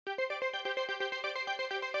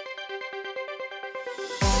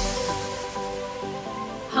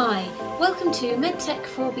Hi, welcome to MedTech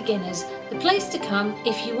for Beginners, the place to come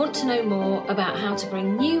if you want to know more about how to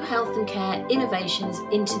bring new health and care innovations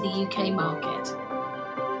into the UK market.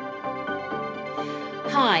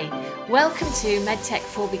 Hi, welcome to MedTech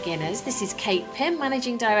for Beginners. This is Kate Pym,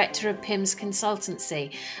 Managing Director of Pym's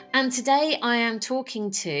Consultancy, and today I am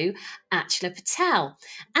talking to Achala Patel.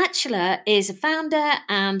 Achala is a founder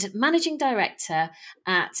and Managing Director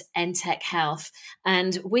at Entec Health,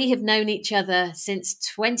 and we have known each other since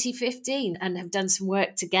 2015 and have done some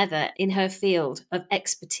work together in her field of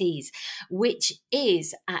expertise, which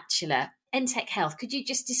is Achala, Entec Health. Could you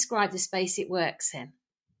just describe the space it works in?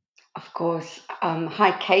 Of course.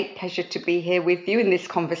 Hi, Kate. Pleasure to be here with you in this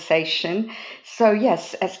conversation. So,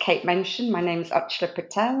 yes, as Kate mentioned, my name is Achala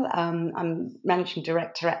Patel. I'm Managing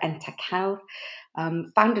Director at Entec Health.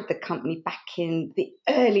 Founded the company back in the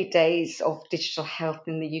early days of digital health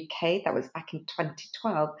in the UK. That was back in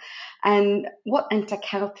 2012. And what Entec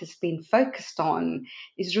Health has been focused on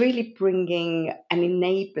is really bringing and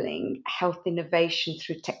enabling health innovation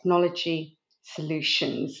through technology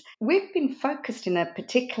solutions. We've been focused in a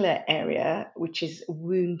particular area, which is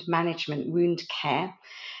wound management, wound care.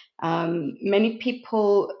 Many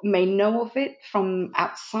people may know of it from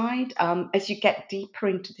outside. As you get deeper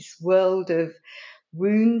into this world of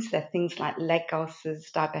wounds, there are things like leg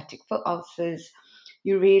ulcers, diabetic foot ulcers.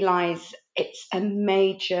 You realize it's a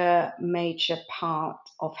major part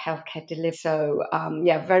of healthcare delivery. So,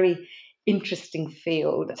 very interesting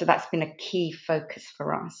field. So that's been a key focus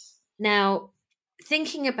for us. Now,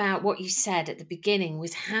 thinking about what you said at the beginning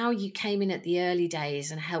was how you came in at the early days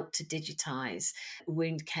and helped to digitize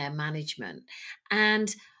wound care management.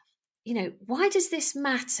 And, why does this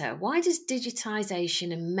matter? Why does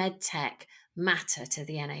digitization and medtech matter to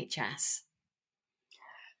the NHS?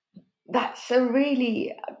 That's a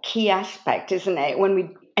really key aspect, isn't it? When we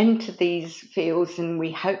enter these fields and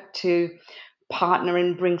we hope to partner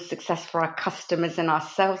and bring success for our customers and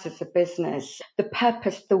ourselves as a business, the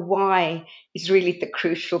purpose, the why is really the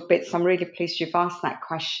crucial bit. So I'm really pleased you've asked that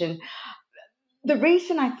question. The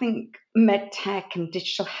reason I think medtech and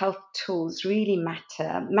digital health tools really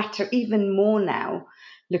matter even more now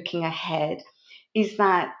looking ahead, is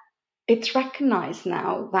that it's recognized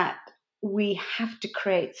now that we have to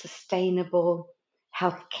create sustainable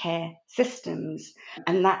healthcare systems.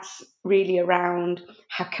 And that's really around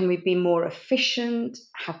how can we be more efficient?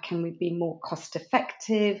 How can we be more cost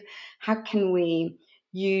effective? How can we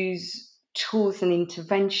use tools and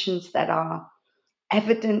interventions that are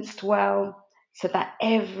evidenced well so that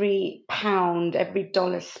every pound, every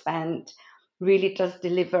dollar spent really does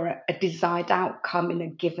deliver a desired outcome in a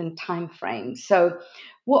given time frame. So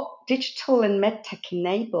what digital and medtech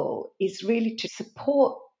enable is really to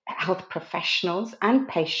support health professionals and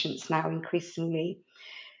patients now increasingly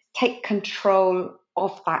take control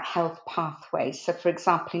of that health pathway. So, for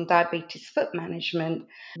example, in diabetes foot management,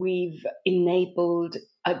 we've enabled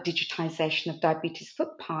a digitization of diabetes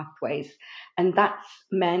foot pathways, and that's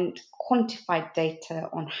meant quantified data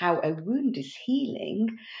on how a wound is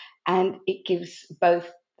healing, and it gives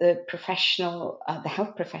both the professional, the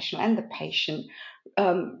health professional, and the patient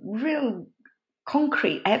real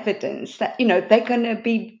concrete evidence that they're going to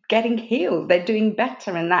be getting healed, they're doing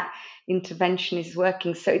better, and that intervention is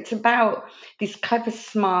working. So it's about these clever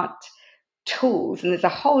smart tools, and there's a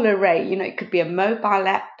whole array. It could be a mobile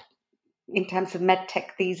app. In terms of medtech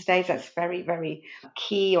these days, that's very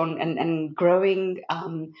key on and growing,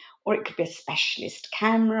 or it could be a specialist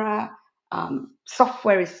camera.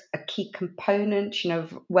 Software is a key component,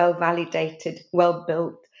 well validated, well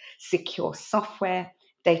built, secure software,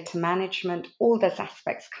 data management, all those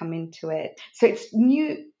aspects come into it. So it's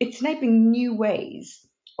enabling new ways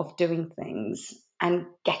of doing things and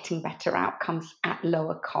getting better outcomes at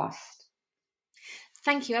lower cost.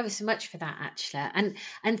 Thank you ever so much for that, Achala.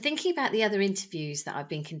 And thinking about the other interviews that I've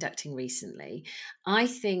been conducting recently, I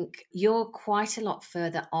think you're quite a lot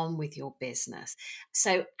further on with your business.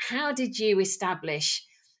 So how did you establish,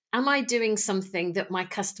 am I doing something that my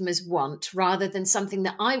customers want rather than something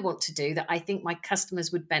that I want to do that I think my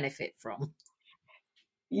customers would benefit from?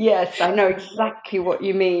 Yes, I know exactly what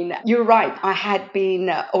you mean. You're right. I had been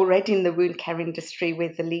already in the wound care industry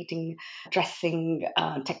with the leading dressing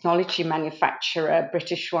technology manufacturer, a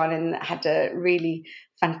British one, and had a really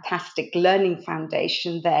fantastic learning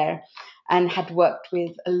foundation there, and had worked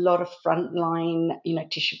with a lot of frontline,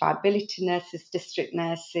 tissue viability nurses, district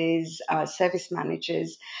nurses, service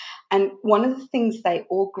managers. And one of the things they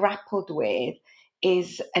all grappled with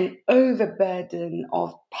is an overburden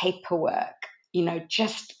of paperwork,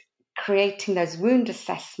 just creating those wound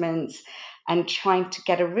assessments and trying to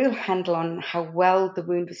get a real handle on how well the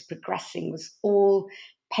wound was progressing was all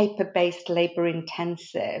paper-based,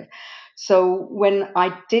 labor-intensive. So when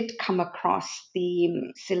I did come across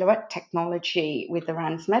the silhouette technology with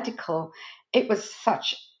Iran's Medical, it was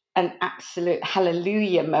such an absolute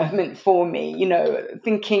hallelujah moment for me,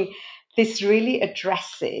 thinking this really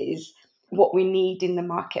addresses what we need in the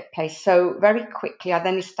marketplace. So very quickly, I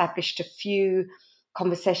then established a few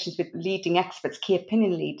conversations with leading experts, key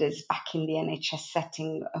opinion leaders back in the NHS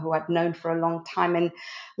setting who I'd known for a long time. And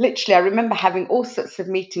literally, I remember having all sorts of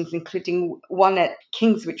meetings, including one at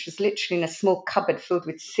King's, which was literally in a small cupboard filled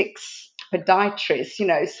with 6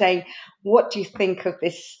 podiatrists, saying, what do you think of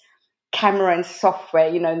this camera and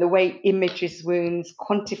software, the way it images wounds,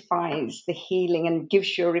 quantifies the healing and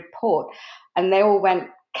gives you a report? And they all went,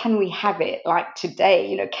 can we have it like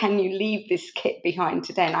today? Can you leave this kit behind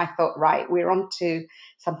today? And I thought, right, we're on to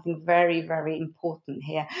something very, very important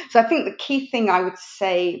here. So I think the key thing I would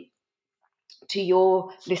say to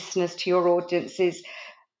your listeners, to your audience, is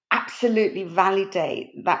absolutely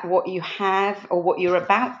validate that what you have or what you're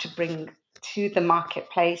about to bring to the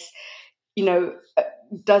marketplace,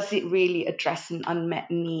 does it really address an unmet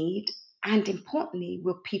need? And importantly,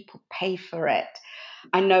 will people pay for it?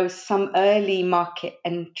 I know some early market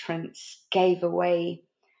entrants gave away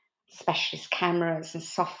specialist cameras and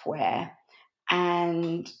software,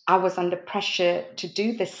 and I was under pressure to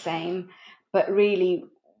do the same. But really,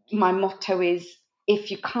 my motto is, if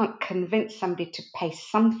you can't convince somebody to pay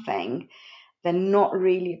something, they're not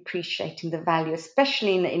really appreciating the value,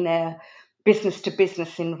 especially in a business to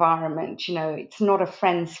business environment. It's not a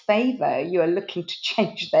friend's favor. You are looking to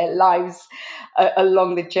change their lives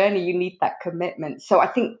along the journey. You need that commitment. So I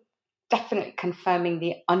think definitely confirming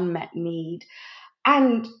the unmet need.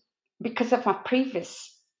 And because of my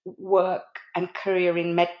previous work and career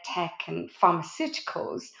in MedTech and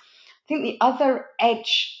pharmaceuticals, I think the other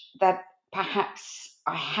edge that perhaps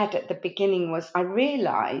I had at the beginning was I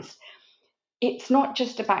realized it's not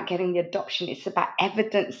just about getting the adoption, it's about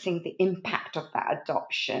evidencing the impact of that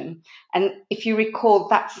adoption. And if you recall,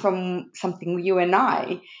 that's from something you and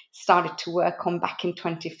I started to work on back in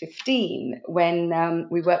 2015 when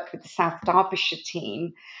we worked with the South Derbyshire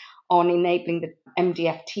team on enabling the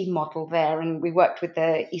MDFT model there. And we worked with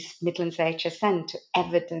the East Midlands HSN to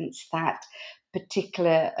evidence that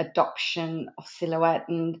particular adoption of Silhouette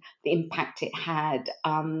and the impact it had.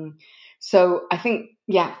 So I think,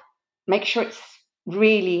 yeah, make sure it's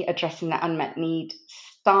really addressing that unmet need.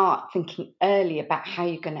 Start thinking early about how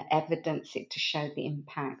you're going to evidence it to show the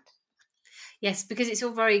impact. Yes, because it's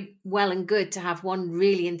all very well and good to have one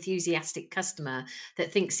really enthusiastic customer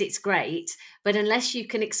that thinks it's great, but unless you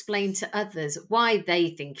can explain to others why they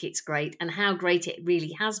think it's great and how great it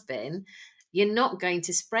really has been, you're not going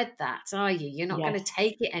to spread that, are you? You're not going to Yes.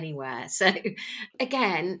 take it anywhere. So,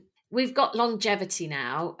 again, we've got longevity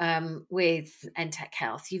now with Entec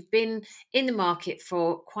Health. You've been in the market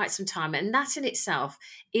for quite some time, and that in itself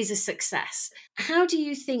is a success. How do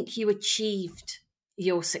you think you achieved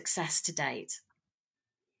your success to date?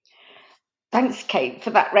 Thanks, Kate, for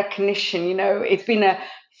that recognition. It's been a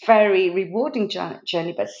very rewarding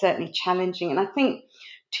journey, but certainly challenging. And I think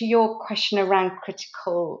to your question around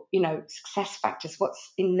critical, success factors,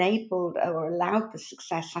 what's enabled or allowed the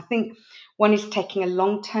success, I think one is taking a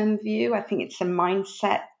long-term view. I think it's a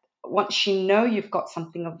mindset. Once you know you've got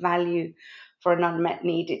something of value for an unmet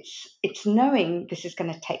need, it's knowing this is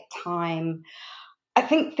going to take time. I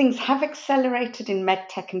think things have accelerated in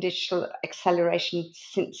medtech and digital acceleration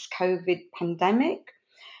since COVID pandemic,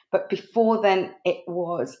 but before then it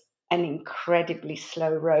was an incredibly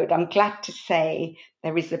slow road. I'm glad to say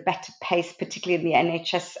there is a better pace, particularly in the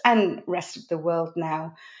NHS and rest of the world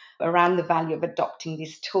now, around the value of adopting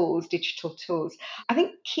these tools, digital tools. I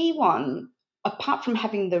think key one, apart from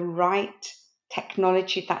having the right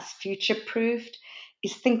technology that's future proofed,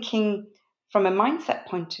 is thinking from a mindset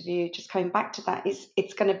point of view, just coming back to that, is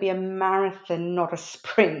it's going to be a marathon, not a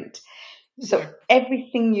sprint. So Yeah.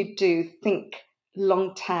 everything you do, think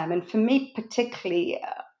long term. And for me, particularly,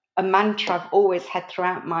 a mantra I've always had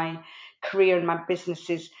throughout my career and my business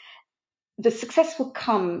is the success will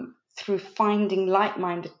come through finding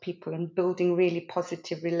like-minded people and building really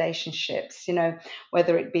positive relationships,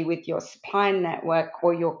 whether it be with your supplier network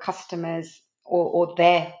or your customers or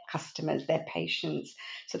their customers, their patients.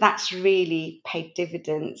 So that's really paid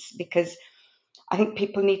dividends, because I think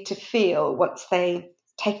people need to feel once they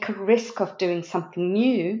take a risk of doing something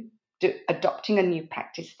new, adopting a new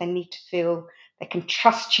practice, they need to feel they can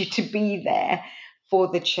trust you to be there for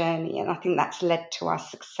the journey. And I think that's led to our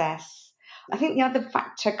success. I think the other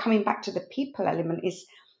factor, coming back to the people element, is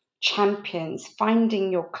champions,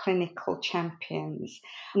 finding your clinical champions.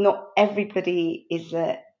 Not everybody is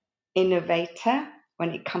an innovator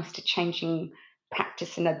when it comes to changing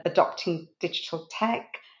practice and adopting digital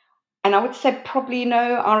tech. And I would say probably,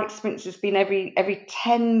 our experience has been every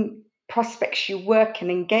 10 prospects you work and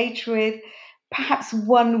engage with, perhaps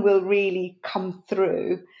one will really come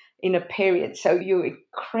through in a period. So you're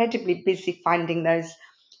incredibly busy finding those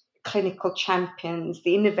clinical champions,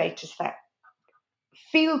 the innovators that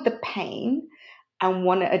feel the pain and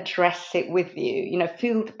want to address it with you,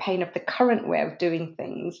 feel the pain of the current way of doing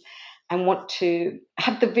things and want to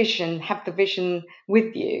have the vision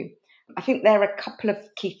with you. I think there are a couple of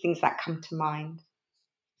key things that come to mind.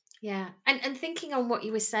 Yeah. And thinking on what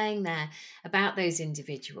you were saying there about those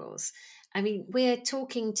individuals, I mean, we're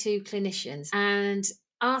talking to clinicians and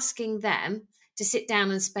asking them to sit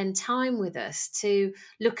down and spend time with us, to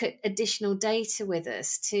look at additional data with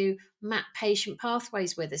us, to map patient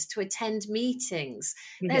pathways with us, to attend meetings.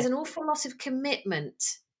 There's Yeah. an awful lot of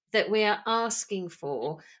commitment that we are asking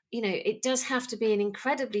for. It does have to be an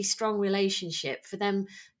incredibly strong relationship for them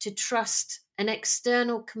to trust an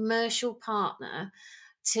external commercial partner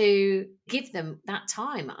to give them that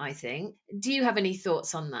time, I think. Do you have any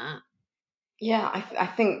thoughts on that? Yeah, I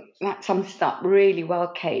think that sums it up really well,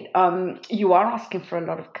 Kate. You are asking for a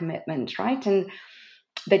lot of commitment, right? And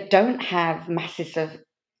they don't have masses of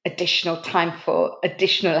additional time for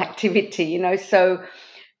additional activity. So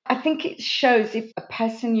I think it shows if a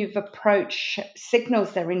person you've approached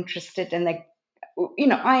signals they're interested and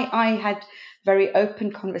I had very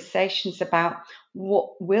open conversations about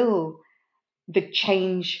what will the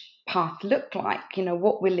change path look like?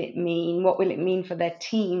 What will it mean? What will it mean for their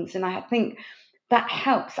teams? And I think that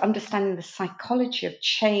helps understanding the psychology of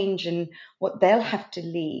change and what they'll have to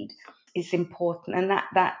lead is important. And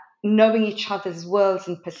that knowing each other's worlds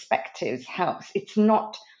and perspectives helps. It's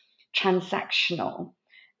not transactional.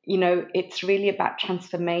 It's really about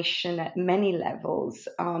transformation at many levels.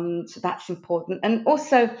 So that's important. And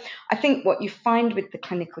also, I think what you find with the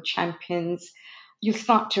clinical champions, you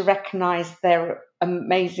start to recognize their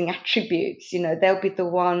amazing attributes. They'll be the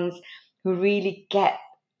ones who really get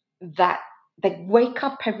that. They wake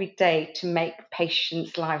up every day to make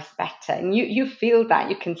patients' lives better. And you feel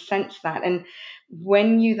that, you can sense that. And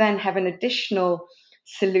when you then have an additional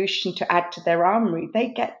solution to add to their armory, they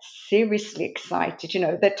get seriously excited.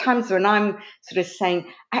 There are times when I'm sort of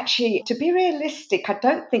saying, actually, to be realistic, I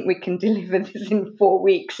don't think we can deliver this in 4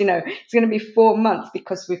 weeks. It's going to be 4 months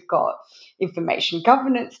because we've got information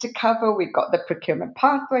governance to cover, we've got the procurement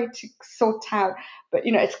pathway to sort out. But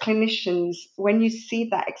as clinicians, when you see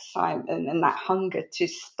that excitement and that hunger to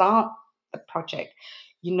start the project,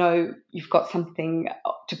 you've got something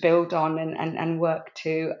to build on and work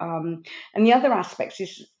to. And the other aspects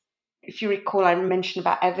is, if you recall, I mentioned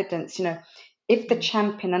about evidence. If the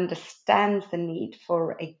champion understands the need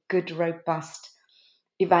for a good, robust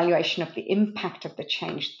evaluation of the impact of the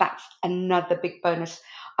change, that's another big bonus.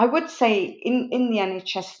 I would say in the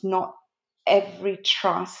NHS, not every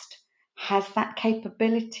trust has that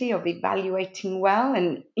capability of evaluating well.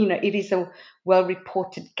 And, it is a well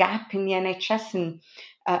reported gap in the NHS, and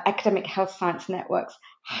academic health science networks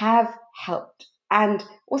have helped. And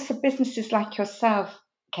also businesses like yourself,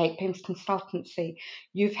 Kate, PIMS Consultancy,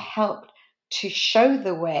 you've helped to show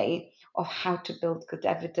the way of how to build good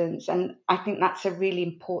evidence. And I think that's a really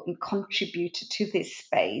important contributor to this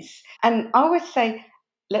space. And I always say,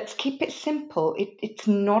 let's keep it simple. It's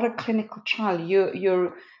not a clinical trial.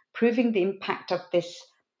 You're proving the impact of this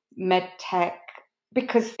MedTech,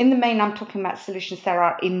 because in the main, I'm talking about solutions that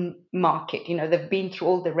are in market. They've been through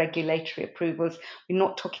all the regulatory approvals. We're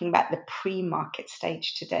not talking about the pre-market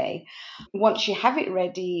stage today. Once you have it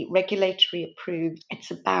ready, regulatory approved,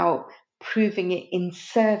 it's about proving it in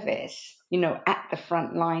service, at the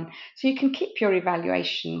front line. So you can keep your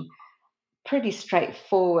evaluation pretty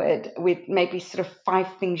straightforward with maybe sort of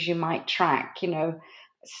 5 things you might track,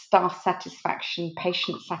 staff satisfaction,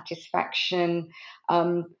 patient satisfaction,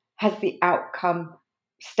 has the outcome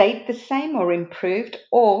stayed the same or improved,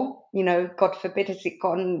 or, God forbid, has it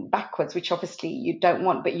gone backwards, which obviously you don't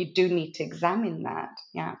want, but you do need to examine that.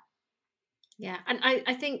 Yeah. Yeah. And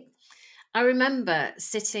I think I remember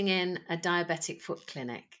sitting in a diabetic foot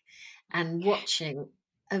clinic and watching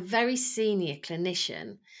a very senior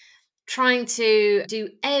clinician trying to do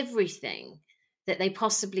everything that they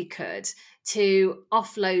possibly could to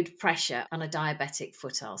offload pressure on a diabetic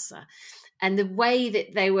foot ulcer. And the way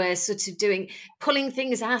that they were sort of pulling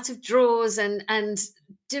things out of drawers and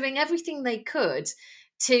doing everything they could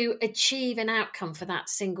to achieve an outcome for that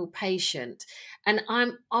single patient. And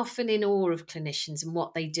I'm often in awe of clinicians and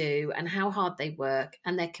what they do and how hard they work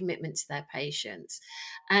and their commitment to their patients.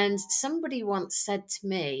 And somebody once said to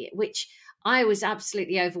me, which I was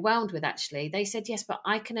absolutely overwhelmed with. Actually, they said, yes, but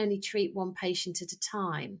I can only treat one patient at a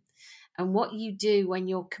time. And what you do when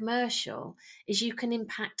you're commercial is you can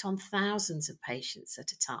impact on thousands of patients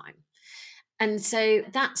at a time. And so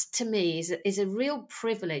that's, to me, is a real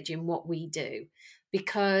privilege in what we do,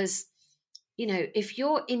 because, if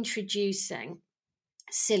you're introducing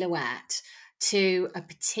silhouette to a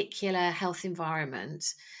particular health environment,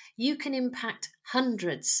 you can impact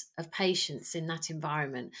hundreds of patients in that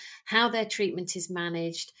environment, how their treatment is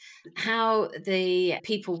managed, how the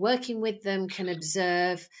people working with them can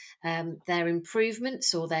observe their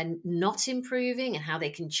improvements or they're not improving, and how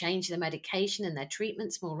they can change their medication and their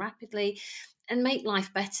treatments more rapidly and make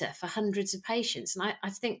life better for hundreds of patients. And I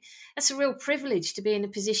think that's a real privilege to be in a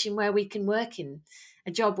position where we can work in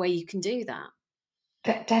a job where you can do that.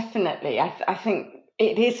 Definitely. I think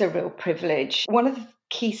it is a real privilege. One of the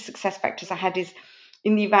key success factors I had is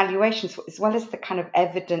in the evaluations, as well as the kind of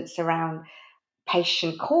evidence around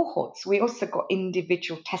patient cohorts, we also got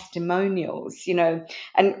individual testimonials,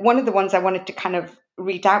 and one of the ones I wanted to kind of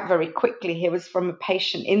read out very quickly here was from a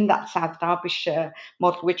patient in that South Derbyshire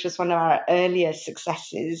model, which was one of our earlier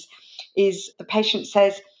successes. Is the patient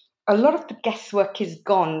says, a lot of the guesswork is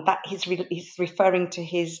gone. That he's referring to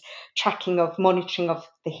his tracking of monitoring of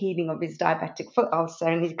the healing of his diabetic foot ulcer.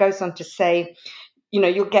 And he goes on to say,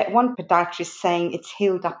 you'll get one podiatrist saying it's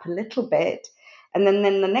healed up a little bit. And then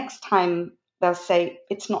the next time they'll say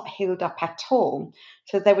it's not healed up at all.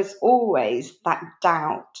 So there was always that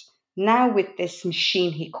doubt. Now with this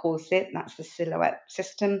machine, he calls it, that's the silhouette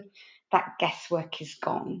system, that guesswork is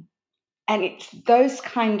gone. And it's those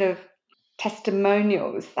kind of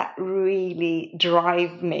testimonials that really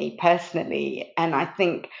drive me personally. And I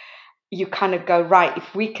think you kind of go, right,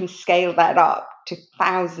 if we can scale that up to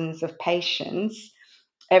thousands of patients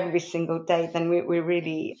every single day, then we're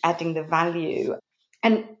really adding the value.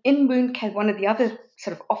 And in wound care, one of the other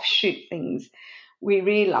sort of offshoot things we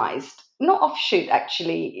realized, not offshoot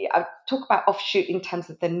actually, I talk about offshoot in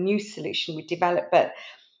terms of the new solution we developed, but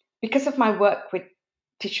because of my work with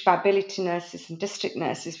tissue viability nurses and district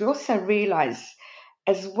nurses, we also realized,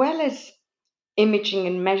 as well as imaging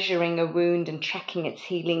and measuring a wound and tracking its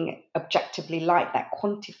healing objectively like that,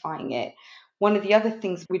 quantifying it, one of the other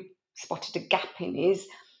things we spotted a gap in is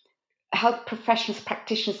health professionals,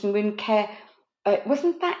 practitioners in wound care. It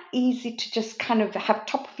wasn't that easy to just kind of have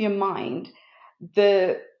top of your mind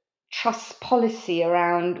the trust policy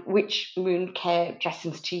around which wound care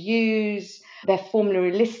dressings to use. Their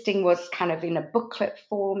formulary listing was kind of in a booklet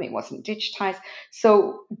form, it wasn't digitized.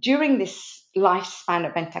 So during this lifespan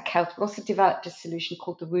of Entec Health, we also developed a solution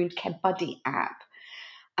called the Wound Care Buddy app.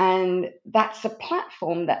 And that's a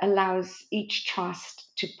platform that allows each trust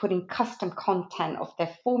to put in custom content of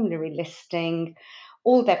their formulary listing,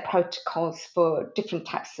 all their protocols for different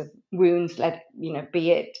types of wounds,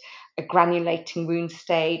 be it a granulating wound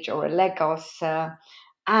stage or a leg ulcer,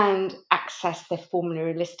 and access their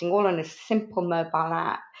formulary listing all on a simple mobile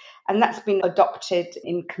app. And that's been adopted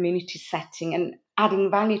in community setting and adding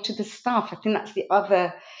value to the staff. I think that's the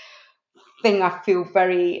other thing I feel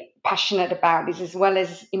very passionate about, is as well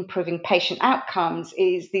as improving patient outcomes,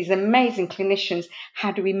 is these amazing clinicians,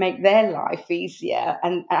 how do we make their life easier?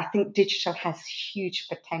 And I think digital has huge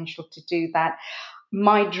potential to do that.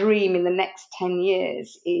 My dream in the next 10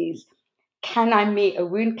 years is, can I meet a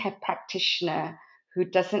wound care practitioner who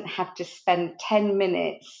doesn't have to spend 10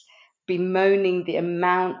 minutes bemoaning the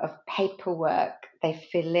amount of paperwork they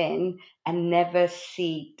fill in and never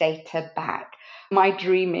see data back? My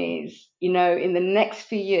dream is, in the next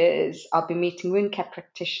few years, I'll be meeting wound care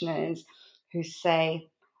practitioners who say,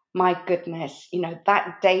 my goodness,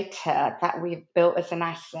 that data that we've built as an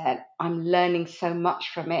asset, I'm learning so much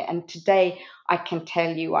from it. And today I can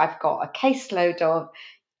tell you I've got a caseload of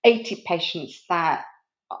 80 patients that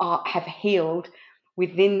have healed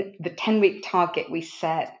within the 10-week target we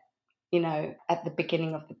set, at the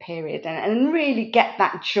beginning of the period, and really get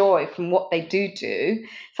that joy from what they do.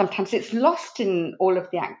 Sometimes it's lost in all of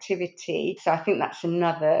the activity. So I think that's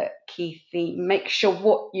another key theme. Make sure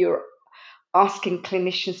what you're asking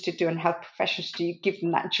clinicians to do and health professionals to do, you give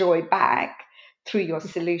them that joy back through your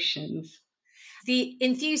solutions. The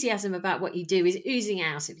enthusiasm about what you do is oozing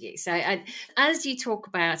out of you. So as you talk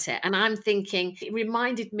about it, and I'm thinking, it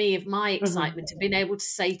reminded me of my excitement of being able to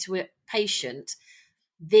say to a patient,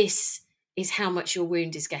 this is how much your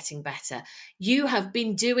wound is getting better. You have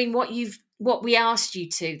been doing what we asked you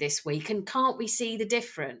to this week, and can't we see the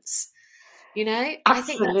difference? Absolutely. I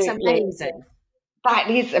think that's amazing.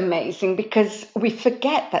 That is amazing, because we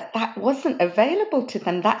forget that wasn't available to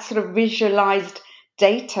them. That sort of visualized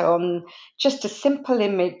data on just a simple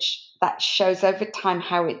image that shows over time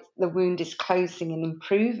how the wound is closing and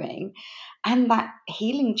improving. And that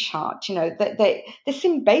healing chart, that they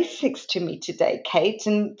seem basics to me today, Kate.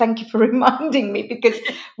 And thank you for reminding me, because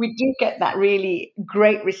we do get that really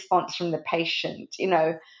great response from the patient.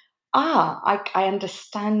 I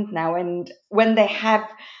understand now. And when they have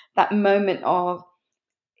that moment of,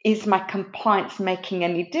 is my compliance making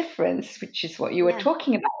any difference, which is what you were Yeah.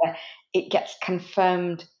 talking about there, it gets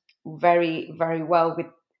confirmed very, very well with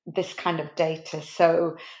this kind of data.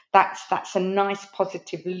 So that's a nice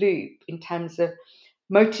positive loop in terms of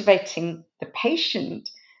motivating the patient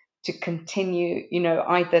to continue,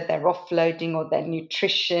 either their offloading or their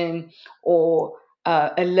nutrition, or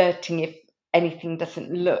alerting if anything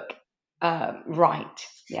doesn't look right.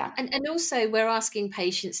 Yeah. And also, we're asking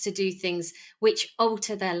patients to do things which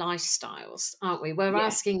alter their lifestyles, aren't we? Yeah.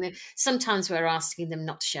 Sometimes we're asking them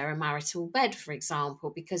not to share a marital bed, for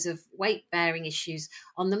example, because of weight bearing issues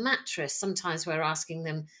on the mattress. Sometimes we're asking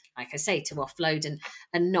them, like I say, to offload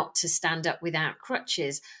and not to stand up without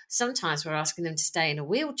crutches. Sometimes we're asking them to stay in a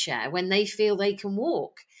wheelchair when they feel they can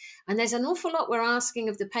walk. And there's an awful lot we're asking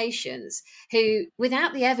of the patients who,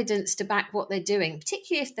 without the evidence to back what they're doing,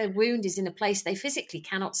 particularly if their wound is in a place they physically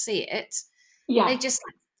cannot see it, they Yeah. just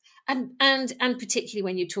and particularly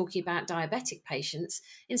when you're talking about diabetic patients,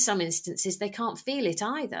 in some instances they can't feel it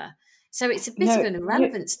either. So it's a bit of No, an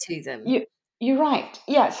irrelevance to them. you're right.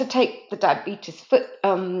 Yeah. So take the diabetes foot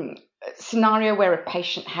scenario where a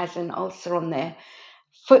patient has an ulcer on their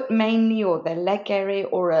foot mainly, or their leg area,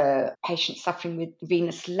 or a patient suffering with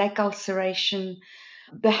venous leg ulceration.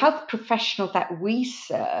 The health professional that we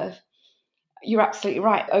serve, you're absolutely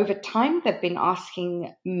right. Over time, they've been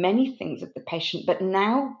asking many things of the patient, but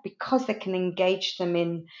now, because they can engage them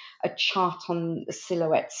in a chart on the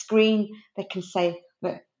silhouette screen, they can say,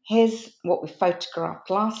 look, here's what we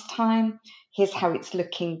photographed last time, here's how it's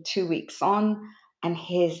looking 2 weeks on, and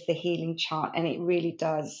here's the healing chart. And it really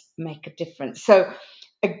does make a difference. So,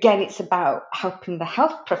 again, it's about helping the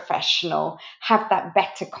health professional have that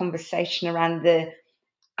better conversation around the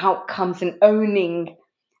outcomes and owning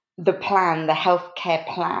the plan, the healthcare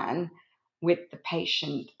plan with the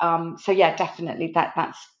patient. So yeah, definitely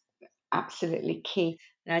that's absolutely key.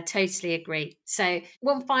 I totally agree. So,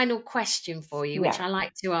 one final question for you, which Yeah. I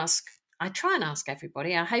like to ask, I try and ask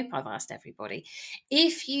everybody. I hope I've asked everybody.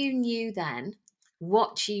 If you knew then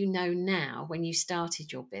what you know now when you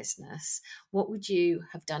started your business, what would you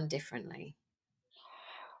have done differently?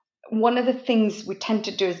 One of the things we tend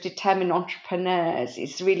to do as determined entrepreneurs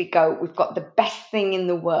is really go, we've got the best thing in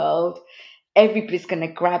the world, everybody's going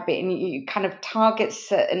to grab it, and you kind of target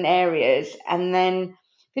certain areas, and then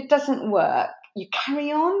if it doesn't work, you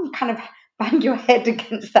carry on, you kind of bang your head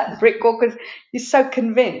against that brick wall because you're so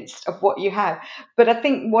convinced of what you have. But I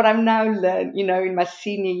think what I've now learned, in my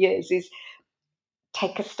senior years, is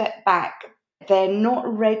take a step back. They're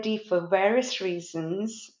not ready for various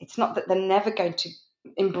reasons. It's not that they're never going to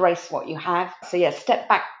embrace what you have. So yeah, step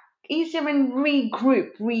back easier and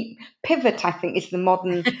regroup, pivot, I think is the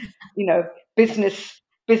modern, you know, business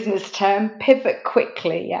term. Pivot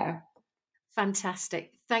quickly, yeah.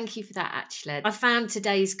 Fantastic. Thank you for that, Achala. I found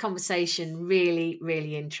today's conversation really,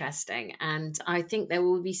 really interesting. And I think there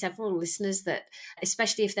will be several listeners that,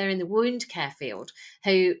 especially if they're in the wound care field,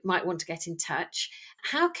 who might want to get in touch.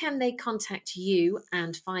 How can they contact you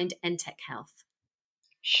and find Entec Health?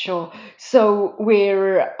 Sure. So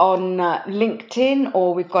we're on LinkedIn,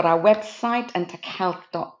 or we've got our website,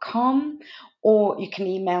 entechealth.com, or you can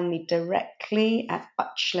email me directly at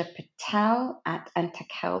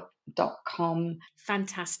achala.patel@entechealth.com.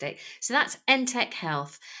 Fantastic. So that's Entec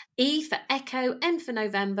Health. E for Echo, N for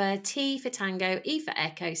November, T for Tango, E for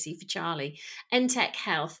Echo, C for Charlie. Entec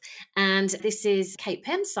Health. And this is Kate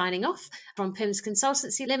Pym signing off from Pym's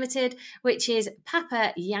Consultancy Limited, which is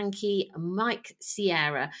Papa Yankee Mike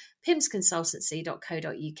Sierra,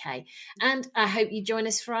 pymsconsultancy.co.uk. And I hope you join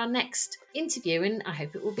us for our next interview, and I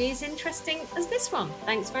hope it will be as interesting as this one.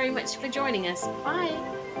 Thanks very much for joining us. Bye.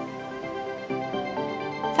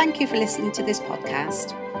 Thank you for listening to this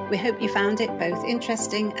podcast. We hope you found it both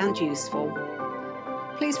interesting and useful.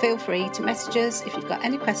 Please feel free to message us if you've got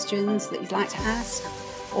any questions that you'd like to ask,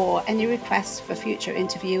 or any requests for future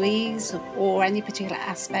interviewees, or any particular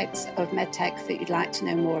aspects of MedTech that you'd like to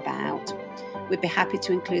know more about. We'd be happy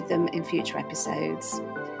to include them in future episodes.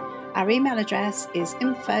 Our email address is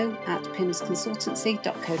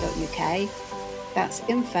info@pymsconsultancy.co.uk. That's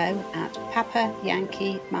info@Papa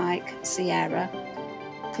Yankee Mike Sierra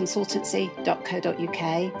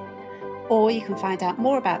consultancy.co.uk, or you can find out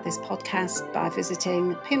more about this podcast by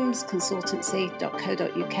visiting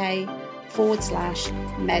pymsconsultancy.co.uk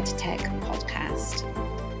www.achala.com/MedTech podcast.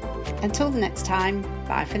 Until the next time,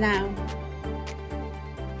 bye for now.